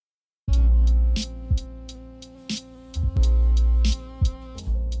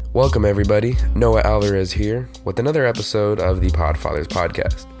Welcome everybody, Noah Alvarez here with another episode of the Podfathers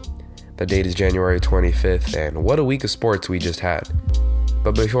podcast. The date is January 25th and what a week of sports we just had.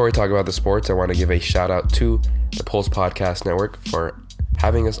 But before we talk about the sports, I want to give a shout out to the Pulse Podcast Network for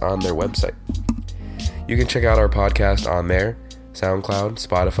having us on their website. You can check out our podcast on there, SoundCloud,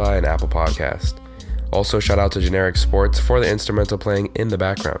 Spotify, and Apple Podcast. Also shout out to Generic Sports for the instrumental playing in the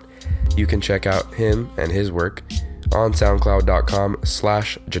background. You can check out him and his work on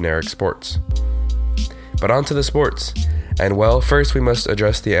soundcloud.com/generic sports. But on to the sports. And well, first we must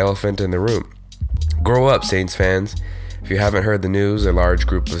address the elephant in the room. Grow up, Saints fans. If you haven't heard the news, a large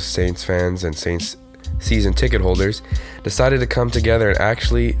group of Saints fans and Saints season ticket holders decided to come together and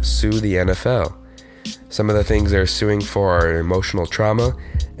actually sue the NFL. Some of the things they're suing for are emotional trauma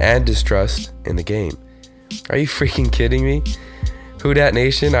and distrust in the game. Are you freaking kidding me? Who Dat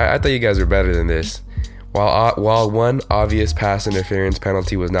Nation? I thought you guys were better than this. While one obvious pass interference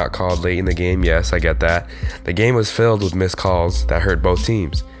penalty was not called late in the game, yes, I get that, the game was filled with missed calls that hurt both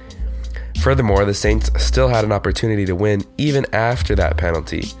teams. Furthermore, the Saints still had an opportunity to win even after that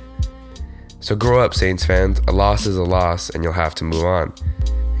penalty. So grow up, Saints fans. A loss is a loss and you'll have to move on.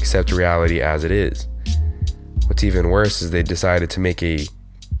 Accept reality as it is. What's even worse is they decided to make a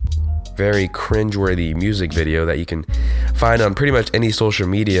very cringeworthy music video that you can find on pretty much any social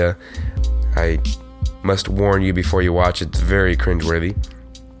media. I must warn you before you watch, it's very cringeworthy.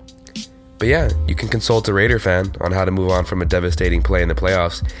 But yeah, you can consult a Raider fan on how to move on from a devastating play in the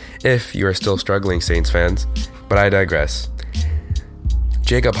playoffs if you are still struggling, Saints fans. But I digress.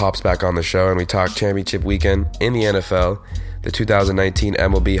 Jacob hops back on the show and we talk championship weekend in the NFL, the 2019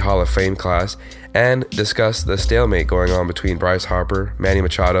 MLB Hall of Fame class, and discuss the stalemate going on between Bryce Harper, Manny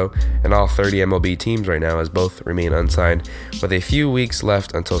Machado, and all 30 MLB teams right now as both remain unsigned with a few weeks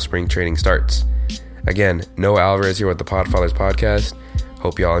left until spring training starts. Again, Noah Alvarez here with the Podfathers podcast.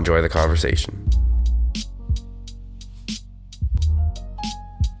 Hope y'all enjoy the conversation.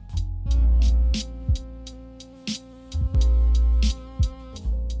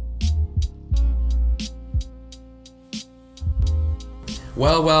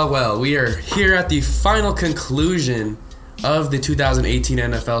 Well, we are here at the final conclusion of the 2018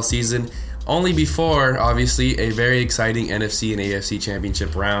 NFL season, only before, obviously, a very exciting NFC and AFC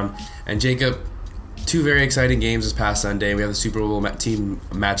championship round. And Jacob, two very exciting games this past Sunday. We have the Super Bowl team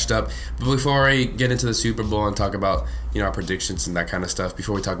matched up. But before I get into the Super Bowl and talk about, our predictions and that kind of stuff,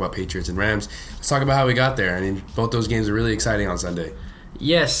 before we talk about Patriots and Rams, let's talk about how we got there. I mean, both those games are really exciting on Sunday.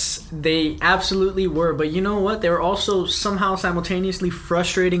 Yes, they absolutely were. But you know what? They were also somehow simultaneously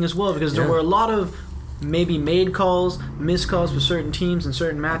frustrating as well because there were a lot of maybe made calls, missed calls for certain teams and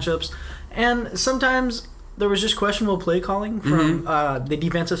certain matchups. And sometimes there was just questionable play calling from the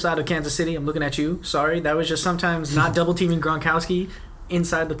defensive side of Kansas City. I'm looking at you. Sorry. That was just sometimes not double-teaming Gronkowski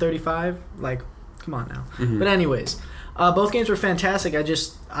inside the 35. Like, come on now. But anyways, both games were fantastic.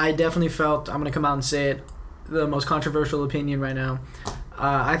 I definitely felt, I'm going to come out and say it, the most controversial opinion right now.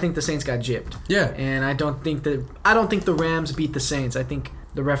 I think the Saints got gypped. Yeah. And I don't think the Rams beat the Saints. I think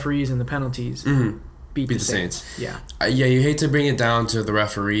the referees and the penalties beat the Saints. Yeah. You hate to bring it down to the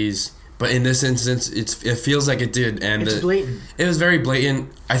referees, but in this instance, it feels like it did. And it's blatant. It was very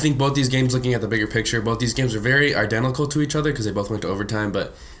blatant. I think both these games, looking at the bigger picture, both these games are very identical to each other because they both went to overtime,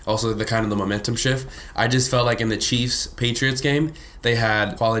 but also the momentum shift. I just felt like in the Chiefs-Patriots game, they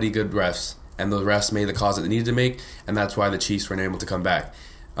had quality good refs. And those refs made the calls that they needed to make, and that's why the Chiefs weren't able to come back.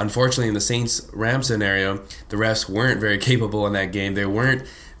 Unfortunately, in the Saints-Rams scenario, the refs weren't very capable in that game.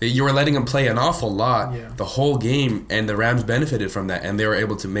 You were letting them play an awful lot the whole game, and the Rams benefited from that, and they were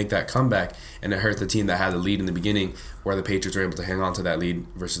able to make that comeback, and it hurt the team that had the lead in the beginning, where the Patriots were able to hang on to that lead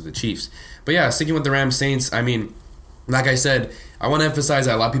versus the Chiefs. But yeah, sticking with the Rams-Saints, I mean, like I said, I want to emphasize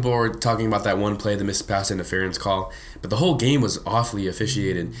that a lot of people were talking about that one play, the missed pass interference call, but the whole game was awfully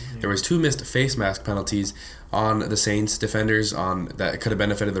officiated. There was 2 missed face mask penalties on the Saints defenders that could have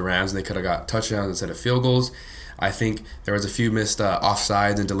benefited the Rams, and they could have got touchdowns instead of field goals. I think there was a few missed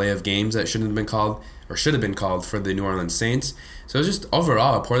offsides and delay of games that shouldn't have been called or should have been called for the New Orleans Saints. So it was just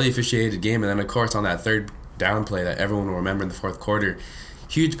overall a poorly officiated game, and then of course on that third down play that everyone will remember in the fourth quarter,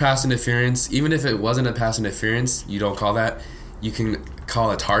 huge pass interference. Even if it wasn't a pass interference, you don't call that. You can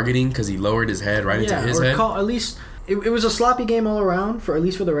call it targeting because he lowered his head into his head. At least it was a sloppy game all around at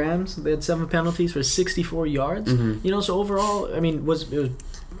least for the Rams. They had 7 penalties for 64 yards. So overall, I mean, it was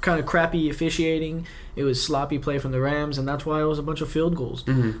kind of crappy officiating. It was sloppy play from the Rams, and that's why it was a bunch of field goals.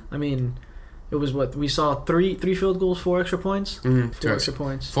 I mean, it was what we saw: three field goals, 4 extra points, 4 extra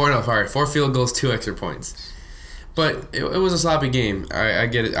points. 4 field goals, 2 extra points. But it was a sloppy game. I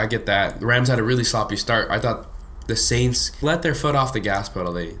get it. I get that. The Rams had a really sloppy start. I thought the Saints let their foot off the gas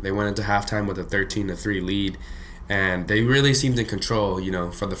pedal. They went into halftime with a 13-3 lead, and they really seemed in control,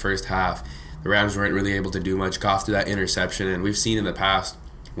 for the first half. The Rams weren't really able to do much. Goff threw that interception, and we've seen in the past,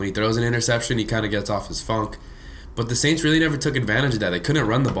 when he throws an interception, he kind of gets off his funk. But the Saints really never took advantage of that. They couldn't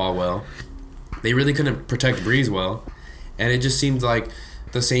run the ball well. They really couldn't protect Brees well. And it just seemed like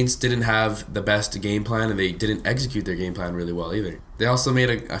the Saints didn't have the best game plan, and they didn't execute their game plan really well either. They also made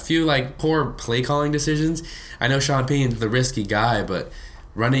a few poor play calling decisions. I know Sean Payton's the risky guy, but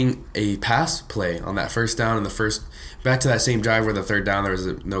running a pass play on that first down in the first, back to that same drive where the third down there was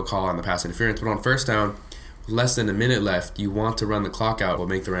no call on the pass interference, but on first down, less than a minute left, you want to run the clock out, will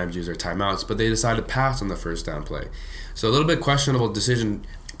make the Rams use their timeouts, but they decided to pass on the first down play. So a little bit questionable decision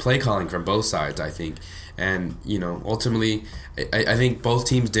play calling from both sides, I think. And, ultimately, I think both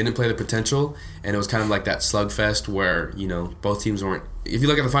teams didn't play the potential, and it was kind of like that slugfest where, both teams weren't. If you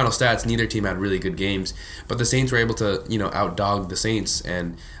look at the final stats, neither team had really good games, but the Saints were able to, outdog the Saints,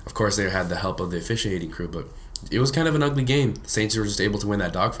 and of course they had the help of the officiating crew, but it was kind of an ugly game. The Saints were just able to win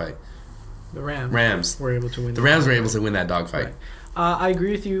that dogfight. The Rams were able to win. The Rams were able to win that dogfight. Right. I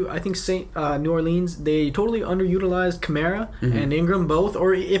agree with you. I think New Orleans, they totally underutilized Kamara and Ingram both,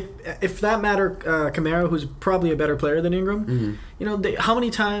 or if that matter, Kamara, who's probably a better player than Ingram. How many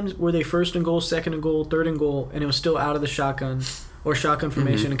times were they first and goal, second and goal, third and goal, and it was still out of the shotgun or shotgun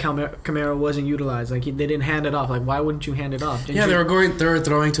formation, and Kamara wasn't utilized? They didn't hand it off. Why wouldn't you hand it off? They were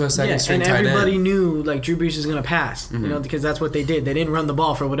throwing to a second string tight end. And everybody knew Drew Brees is going to pass, because that's what they did. They didn't run the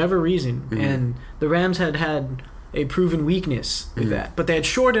ball for whatever reason, and the Rams had a proven weakness with that. But they had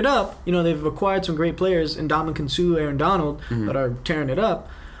shored it up. They've acquired some great players in Ndamukong Suh, Aaron Donald, that are tearing it up.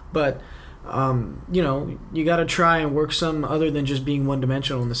 But, you got to try and work some other than just being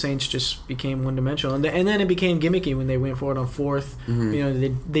one-dimensional. And the Saints just became one-dimensional. And then it became gimmicky when they went for it on fourth.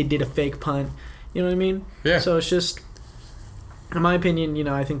 They did a fake punt. You know what I mean? Yeah. So it's just, in my opinion,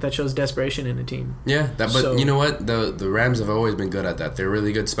 I think that shows desperation in a team. Yeah, but you know what? The Rams have always been good at that. They're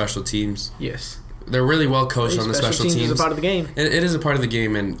really good special teams. Yes. They're really well coached on the special teams. Is a part of the game. It is a part of the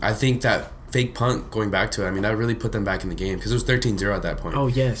game, and I think that fake punt, going back to it, that really put them back in the game, because it was 13-0 at that point. Oh,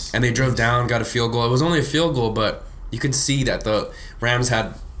 yes. And they drove down, got a field goal. It was only a field goal, but you could see that the Rams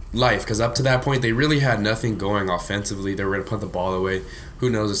had life, because up to that point, they really had nothing going offensively. They were going to punt the ball away.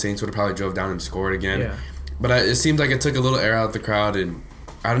 Who knows, the Saints would have probably drove down and scored again. Yeah. But it seemed like it took a little air out of the crowd, and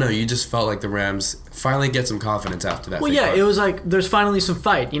I don't know, you just felt like the Rams finally get some confidence after that. Well, yeah, it was there's finally some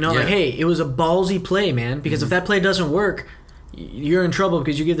fight, hey, it was a ballsy play, man, because if that play doesn't work, you're in trouble,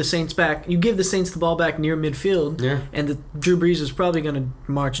 because you give the Saints the ball back near midfield, and Drew Brees is probably going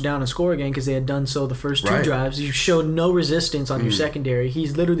to march down and score again, because they had done so the first two drives. You showed no resistance on your secondary.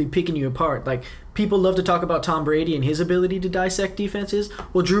 He's literally picking you apart. People love to talk about Tom Brady and his ability to dissect defenses.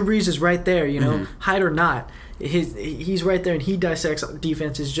 Well, Drew Brees is right there, hide or not. He's right there, and he dissects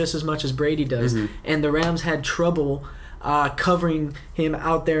defenses just as much as Brady does. And the Rams had trouble covering him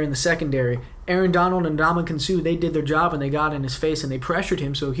out there in the secondary. Aaron Donald and Ndamukong Suh, they did their job, and they got in his face, and they pressured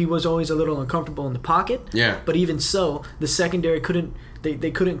him, so he was always a little uncomfortable in the pocket. Yeah. But even so, the secondary couldn't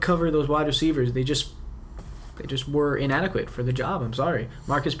cover those wide receivers. They just were inadequate for the job. I'm sorry.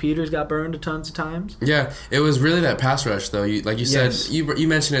 Marcus Peters got burned tons of times. Yeah, it was really that pass rush, though. Said, you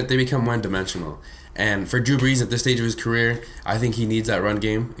mentioned it, they become one-dimensional. And for Drew Brees at this stage of his career, I think he needs that run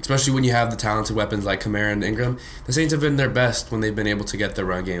game, especially when you have the talented weapons like Kamara and Ingram. The Saints have been their best when they've been able to get the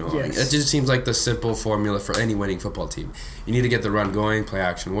run game on. Yes. It just seems like the simple formula for any winning football team. You need to get the run going, play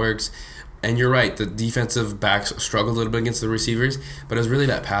action works. And you're right, the defensive backs struggled a little bit against the receivers, but it was really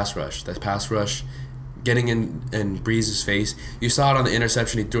that pass rush. That pass rush getting in Brees' face. You saw it on the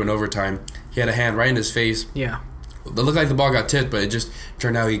interception he threw in overtime. He had a hand right in his face. Yeah. It looked like the ball got tipped, but it just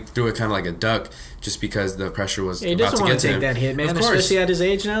turned out he threw it kind of like a duck, just because the pressure was about to get to him. He doesn't want to take that hit, man, especially at his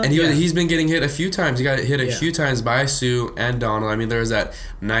age now. And he's been getting hit a few times. He got hit a few times by Suh and Donald. There was that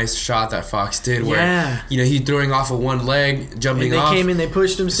nice shot that Fox did where he throwing off of one leg, jumping off. They came in, they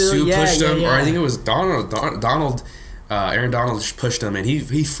pushed him still. Suh pushed him, or I think it was Donald. Aaron Donald pushed him, and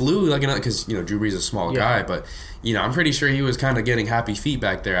he flew like another, because Drew Brees is a small guy, but I'm pretty sure he was kind of getting happy feet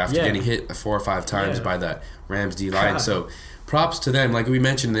back there after getting hit 4 or 5 times by that Rams D line. So props to them. Like we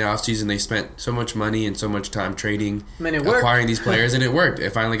mentioned in the offseason, they spent so much money and so much time trading, acquiring these players, and it worked.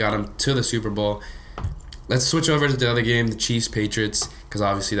 It finally got them to the Super Bowl. Let's switch over to the other game, the Chiefs-Patriots, because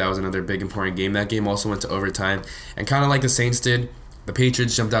obviously that was another big important game. That game also went to overtime, and kind of like the Saints did, the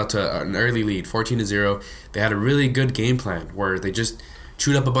Patriots jumped out to an early lead, 14-0. They had a really good game plan where they just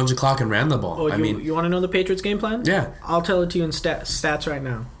chewed up a bunch of clock and ran the ball. Oh, you want to know the Patriots game plan? Yeah. I'll tell it to you in stats right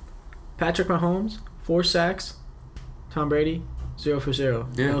now. Patrick Mahomes, 4 sacks. Tom Brady, 0 for 0.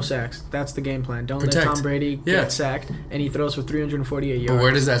 Yeah. No sacks. That's the game plan. Don't Protect. let Tom Brady get sacked, and he throws for 348 yards. But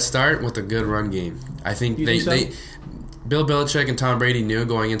where does that start? With a good run game. I think Bill Belichick and Tom Brady knew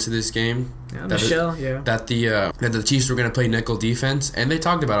going into this game that the Chiefs were going to play nickel defense, and they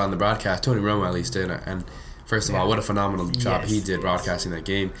talked about it on the broadcast. Tony Romo at least did, and first of all, what a phenomenal job he did broadcasting that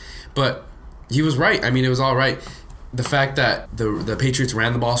game. But he was right. I mean, it was all right. The fact that the Patriots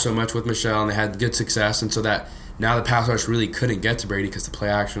ran the ball so much with Michelle and they had good success, and so that now the pass rush really couldn't get to Brady because the play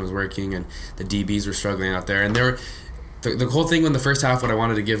action was working and the DBs were struggling out there. And the whole thing in the first half, what I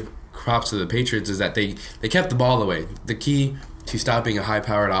wanted to give props to the Patriots is that they kept the ball away. The key to stopping a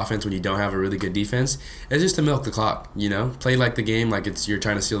high-powered offense when you don't have a really good defense is just to milk the clock, Play like the game, like you're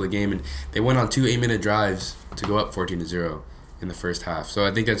trying to steal the game. And they went on 2 8-minute drives to go up 14-0 in the first half. So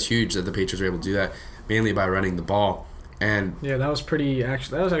I think that's huge that the Patriots were able to do that, mainly by running the ball. And yeah, that was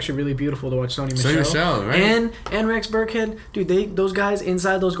actually really beautiful to watch. Sonny Michel, right? And Rex Burkhead, dude. Those guys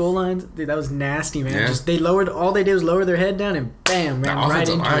inside those goal lines, dude, that was nasty, man. Yeah. Just all they did was lower their head down and bam, ran right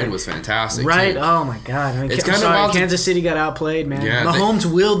into it. The offensive line was fantastic. Right? Too. Oh my god. I mean, it's kind of wild. Kansas City got outplayed, man. Yeah, Mahomes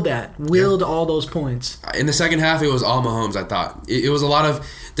willed all those points. In the second half, it was all Mahomes. I thought it was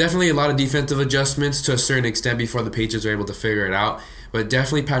definitely a lot of defensive adjustments to a certain extent before the Patriots were able to figure it out. But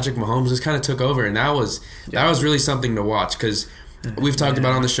definitely Patrick Mahomes just kind of took over, and that was really something to watch because we've talked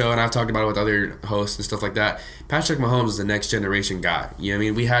about it on the show, and I've talked about it with other hosts and stuff like that. Patrick Mahomes is the next generation guy. You know what I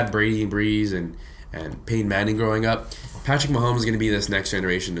mean? We had Brady and Breeze and Peyton Manning growing up. Patrick Mahomes is going to be this next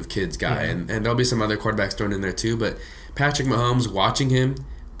generation of kids guy, and there'll be some other quarterbacks thrown in there too. But Patrick Mahomes, watching him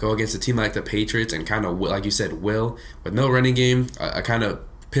go against a team like the Patriots and kind of, like you said, with no running game, a kind of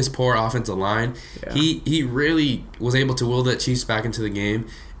piss poor offensive line. Yeah. He really was able to will the Chiefs back into the game,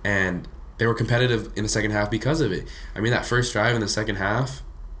 and they were competitive in the second half because of it. I mean, that first drive in the second half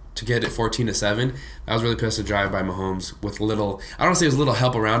to get it 14-7, that was really impressive drive by Mahomes with little. I don't say it was little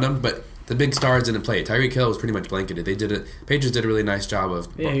help around him, but the big stars didn't play. Tyreek Hill was pretty much blanketed. Patriots did a really nice job of.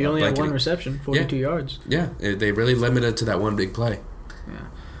 Yeah, he only had one reception, 42 yards. Yeah, they really limited to that one big play. Yeah.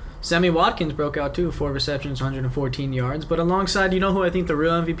 Sammy Watkins broke out too, 4 receptions, 114 yards. But alongside, who I think the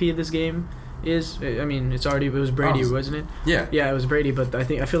real MVP of this game is? I mean, it was Brady, wasn't it? Yeah. Yeah, it was Brady. But I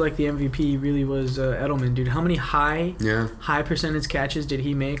feel like the MVP really was Edelman, dude. How many high percentage catches did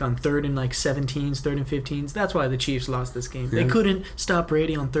he make on 3rd and 17s, 3rd and 15s? That's why the Chiefs lost this game. Yeah. They couldn't stop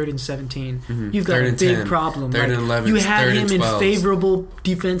Brady on 3rd and 17. Mm-hmm. You've got a big problem. 3rd and 11. You had him in favorable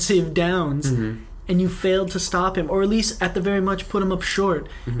defensive downs. Mm-hmm. And you failed to stop him, or at least at the very much put him up short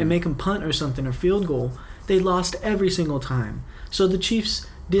and make him punt or something or field goal. They lost every single time. So the Chiefs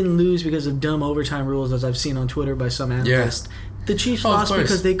didn't lose because of dumb overtime rules, as I've seen on Twitter by some analysts. Yeah. The Chiefs lost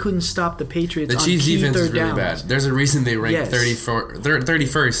because they couldn't stop the Patriots on key third downs. The Chiefs defense is really bad. There's a reason they ranked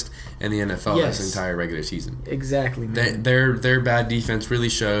 31st in the NFL this entire regular season. Exactly, man. Their bad defense really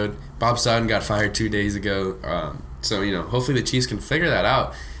showed. Bob Sutton got fired 2 days ago. So, hopefully the Chiefs can figure that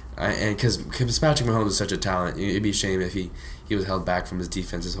out. And because Patrick Mahomes is such a talent, it'd be a shame if he was held back from his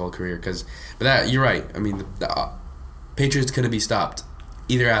defense his whole career. But you're right. I mean, the Patriots couldn't be stopped.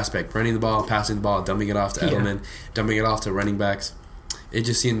 Either aspect, running the ball, passing the ball, dumping it off to Edelman, dumping it off to running backs. It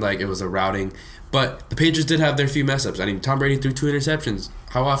just seemed like it was a routing. But the Patriots did have their few mess-ups. I mean, Tom Brady threw 2 interceptions.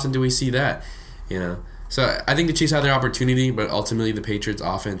 How often do we see that? So I think the Chiefs had their opportunity, but ultimately the Patriots'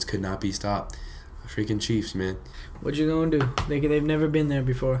 offense could not be stopped. Freaking Chiefs, man. What you gonna do? They've never been there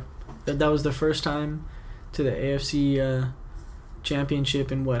before. That was the first time to the AFC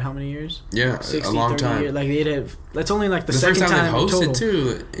championship in how many years? Yeah, 60, a long time. Years. That's only the second first time they've hosted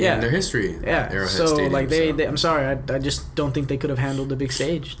too in their history. Yeah, Arrowhead so Stadium, they I'm sorry, I just don't think they could have handled the big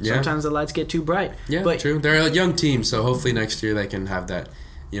stage. Yeah. Sometimes the lights get too bright. Yeah, but true. They're a young team, so hopefully next year they can have that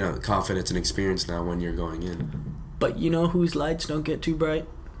confidence and experience now when you're going in. But whose lights don't get too bright?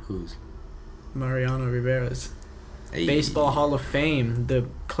 Whose? Mariano Rivera's. Baseball Hall of Fame. The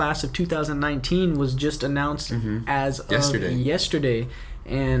class of 2019 was just announced as of yesterday.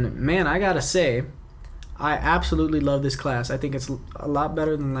 And, man, I got to say, I absolutely love this class. I think it's a lot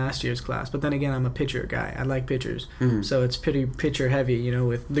better than last year's class. But then again, I'm a pitcher guy. I like pitchers. Mm-hmm. So it's pretty pitcher heavy,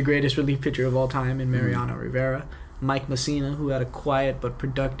 with the greatest relief pitcher of all time in Mariano Rivera. Mike Messina, who had a quiet but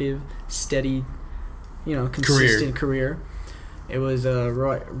productive, steady, consistent career. It was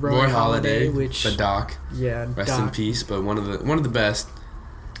Roy Halladay, which the Doc. Yeah, rest in peace. But one of the best.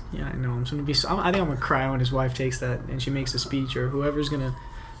 Yeah, I know. I think I'm gonna cry when his wife takes that and she makes a speech, or whoever's gonna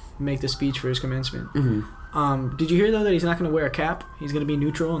make the speech for his commencement. Mm-hmm. Did you hear though that he's not gonna wear a cap? He's gonna be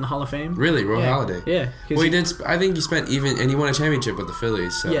neutral in the Hall of Fame. Really, Roy Halladay. Yeah. Well, he did. I think he spent and he won a championship with the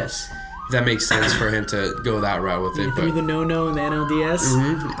Phillies. So yes. that makes sense for him to go that route with it. He threw the no in the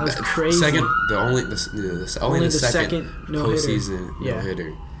NLDS. That was crazy. Second, only the second postseason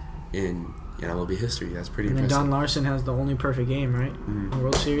no-hitter in MLB history. That's pretty impressive. And Don Larson has the only perfect game, right? In the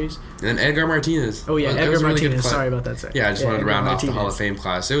World Series. And Edgar Martinez. Oh yeah, Edgar Martinez. Sorry about that. Sorry. Yeah, I just wanted to round off the Hall of Fame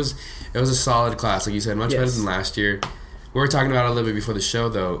class. It was a solid class, like you said, much better than last year. We were talking about it a little bit before the show,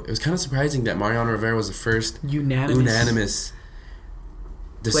 though. It was kind of surprising that Mariano Rivera was the first unanimous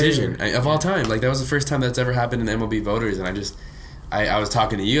decision of all time. Like, that was the first time that's ever happened in MLB voters, and I was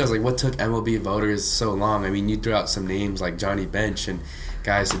talking to you. I was like, what took MLB voters so long? I mean, you threw out some names like Johnny Bench and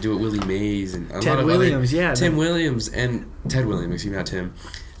guys to do it, Willie Mays and a lot of Williams, other Tim Williams and Ted Williams, excuse me, not Tim.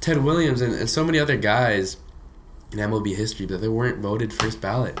 Ted Williams and so many other guys in MLB history, but they weren't voted first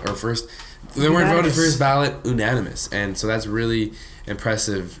ballot unanimous, and so that's really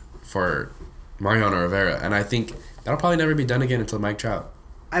impressive for Mariano Rivera, and I think that'll probably never be done again until Mike Trout.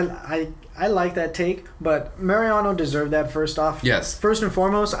 I like that take, but Mariano deserved that first off. Yes. First and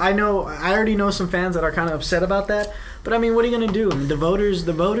foremost, I already know some fans that are kind of upset about that, but I mean, what are you going to do? I mean, the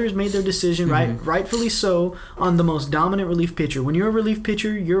voters made their decision, rightfully so, on the most dominant relief pitcher. When you're a relief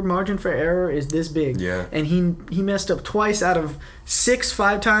pitcher, your margin for error is this big. Yeah. And he messed up twice out of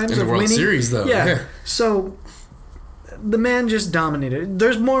 5 times in the World Series, though. Yeah. So the man just dominated.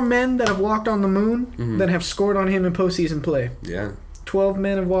 There's more men that have walked on the moon than have scored on him in postseason play. Yeah. 12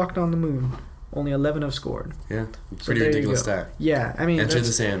 men have walked on the moon. Only 11 have scored. Yeah. Pretty ridiculous stat. Yeah. I mean, Enter the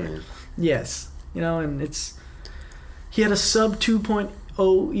Sandman. Yes. And he had a sub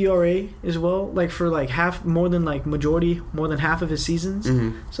 2.0 ERA as well, like for like more than half of his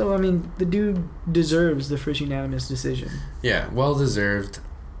seasons. So I mean, the dude deserves the first unanimous decision. Yeah, well deserved.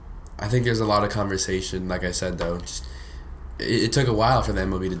 I think there's a lot of conversation, like I said, though. It took a while for the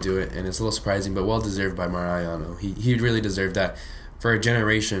MLB to do it, and it's a little surprising, but well deserved by Mariano. He really deserved that. For our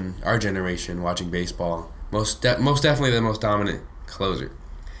generation watching baseball, most definitely the most dominant closer.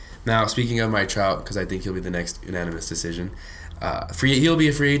 Now, speaking of Mike Trout, because I think he'll be the next unanimous decision, he'll be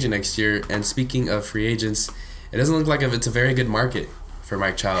a free agent next year. And speaking of free agents, it doesn't look like it's a very good market for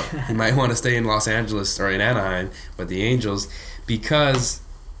Mike Trout. He might want to stay in Los Angeles or in Anaheim with the Angels, because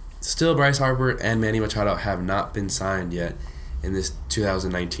still Bryce Harper and Manny Machado have not been signed yet in this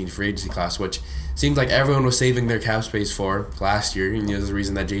 2019 free agency class, which seems like everyone was saving their cap space for last year. And there's a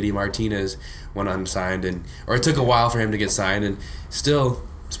reason that JD Martinez went unsigned, or it took a while for him to get signed. And still,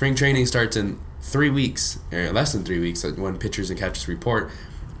 spring training starts in 3 weeks, or less than 3 weeks, when pitchers and catchers report.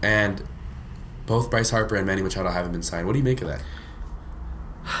 And both Bryce Harper and Manny Machado haven't been signed. What do you make of that?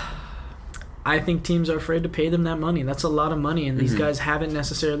 I think teams are afraid to pay them that money. That's a lot of money, and these guys haven't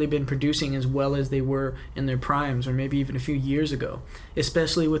necessarily been producing as well as they were in their primes, or maybe even a few years ago.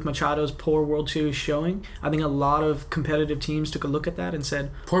 Especially with Machado's poor World Series showing, I think a lot of competitive teams took a look at that and said,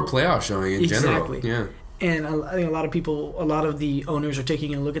 poor playoff showing in general. Yeah. And I think a lot of the owners are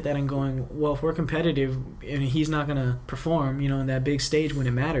taking a look at that and going, well, if we're competitive and he's not going to perform, in that big stage when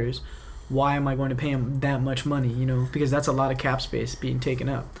it matters, why am I going to pay him that much money? Because that's a lot of cap space being taken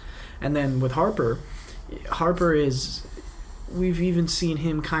up. And then with Harper is, we've even seen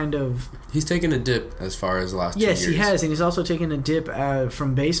him kind of... He's taken a dip as far as the last 2 years. Yes, he has, and he's also taken a dip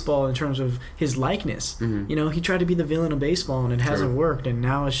from baseball in terms of his likeness. He tried to be the villain of baseball, and it hasn't worked, and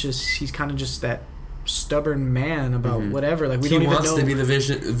now he's kind of just that stubborn man about whatever. Like, we don't even know... He wants to be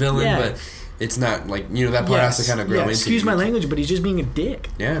the villain, but... It's not like, that part has to kind of grow into. Excuse my language, but he's just being a dick.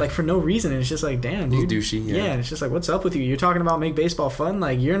 Yeah. Like, for no reason. And it's just like, damn, dude. Douchey, yeah. And it's just like, what's up with you? You're talking about make baseball fun?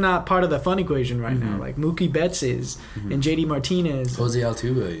 Like, you're not part of the fun equation right now. Like, Mookie Betts is, and JD Martinez. Jose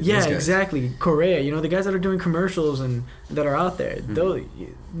Altuve. Yeah, exactly. Correa. The guys that are doing commercials and that are out there.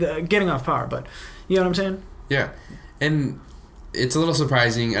 Getting off power, but you know what I'm saying? Yeah. And it's a little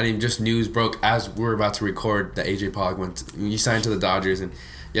surprising. I mean, just news broke as we're about to record that AJ Pollock he signed to the Dodgers, and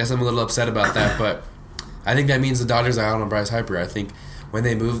yes, I'm a little upset about that, but I think that means the Dodgers are out on Bryce Harper. I think when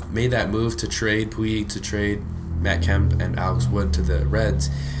they made that move to trade Puig, to trade Matt Kemp and Alex Wood to the Reds,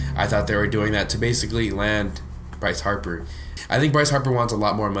 I thought they were doing that to basically land Bryce Harper. I think Bryce Harper wants a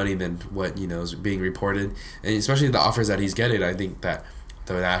lot more money than what is being reported, and especially the offers that he's getting. I think that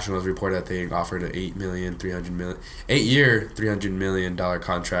the Nationals reported that they offered an 8-year, $300 million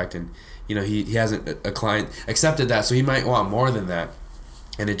contract, and he hasn't a client accepted that, so he might want more than that.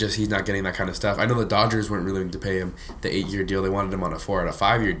 And he's not getting that kind of stuff. I know the Dodgers weren't willing to pay him the 8-year deal. They wanted him on a 4 out of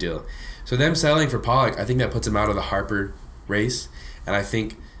 5-year deal. So them selling for Pollock, I think that puts him out of the Harper race. And I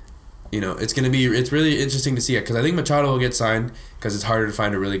think, it's really interesting to see it, because I think Machado will get signed because it's harder to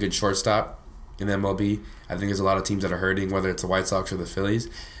find a really good shortstop in the MLB. I think there's a lot of teams that are hurting, whether it's the White Sox or the Phillies.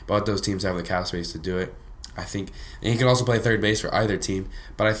 Both those teams have the cap space to do it. I think and he can also play third base for either team.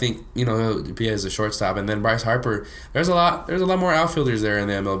 But I think he'll be as a shortstop. And then Bryce Harper, there's a lot more outfielders there in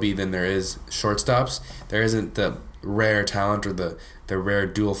the MLB than there is shortstops. There isn't the rare talent or the rare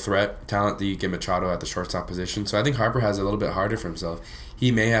dual threat talent that you get Machado at the shortstop position. So I think Harper has a little bit harder for himself.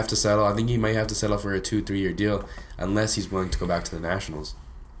 He may have to settle. I think he might have to settle for a 2-3 year deal unless he's willing to go back to the Nationals.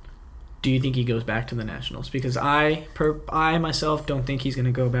 Do you think he goes back to the Nationals? Because I myself don't think he's going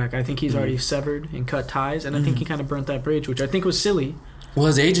to go back. I think he's already severed and cut ties, and I think he kind of burnt that bridge, which I think was silly. Well,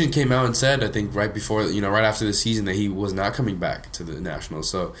 his agent came out and said, I think right after the season, that he was not coming back to the Nationals.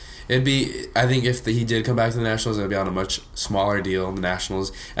 So I think if he did come back to the Nationals, it would be on a much smaller deal in the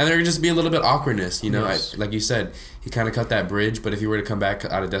Nationals, and there would just be a little bit of awkwardness. Yes. Like you said, he kind of cut that bridge. But if he were to come back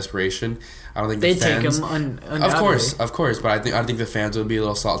out of desperation, I don't think they'd the fans, take him. Of course. But I think the fans would be a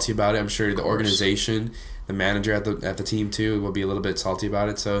little salty about it. I'm sure the organization, the manager at the team too, will be a little bit salty about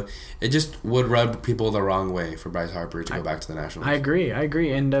it. So it just would rub people the wrong way for Bryce Harper to go back to the Nationals. I agree.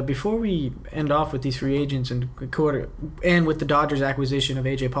 And before we end off with these free agents and with the Dodgers acquisition of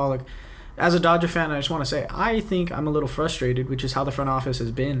A.J. Pollock, as a Dodger fan, I just want to say I think I'm a little frustrated, which is how the front office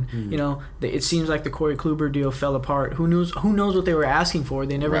has been. It seems like the Corey Kluber deal fell apart. Who knows what they were asking for?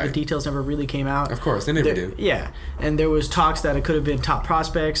 The details never really came out. Of course, they never do. Yeah, and there was talks that it could have been top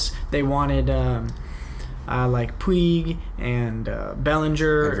prospects. They wanted like Puig and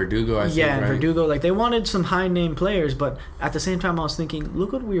Bellinger. And Verdugo, I think, and Verdugo. Like, they wanted some high-name players, but at the same time, I was thinking,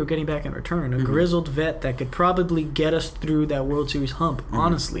 look what we were getting back in return. A grizzled vet that could probably get us through that World Series hump,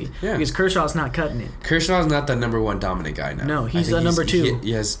 honestly. Yeah. Because Kershaw's not cutting it. Kershaw's not the number one dominant guy now. No, he's a number two.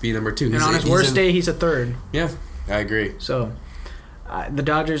 He has to be number two. And on his worst day, he's a third. Yeah, I agree. So, the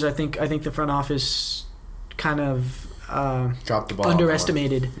Dodgers, I think the front office kind of dropped the ball.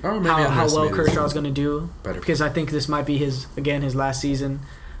 Underestimated how well Kershaw's going to do. Because I think this might be his last season.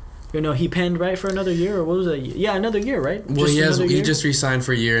 He penned right for another year, or what was it? Yeah, another year, right? Well, he just re-signed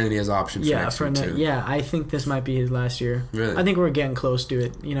for a year, and then he has options for next year too. Yeah, I think this might be his last year. Really? I think we're getting close to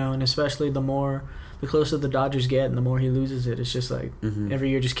it, and especially the closer the Dodgers get and the more he loses it, it's just like every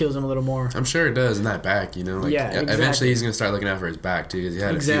year just kills him a little more. I'm sure it does in that back, Exactly. Eventually he's going to start looking out for his back too, because he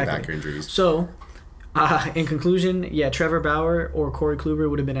had a few back injuries. So, in conclusion, Trevor Bauer or Corey Kluber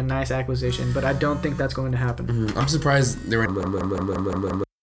would have been a nice acquisition, but I don't think that's going to happen. I'm surprised they were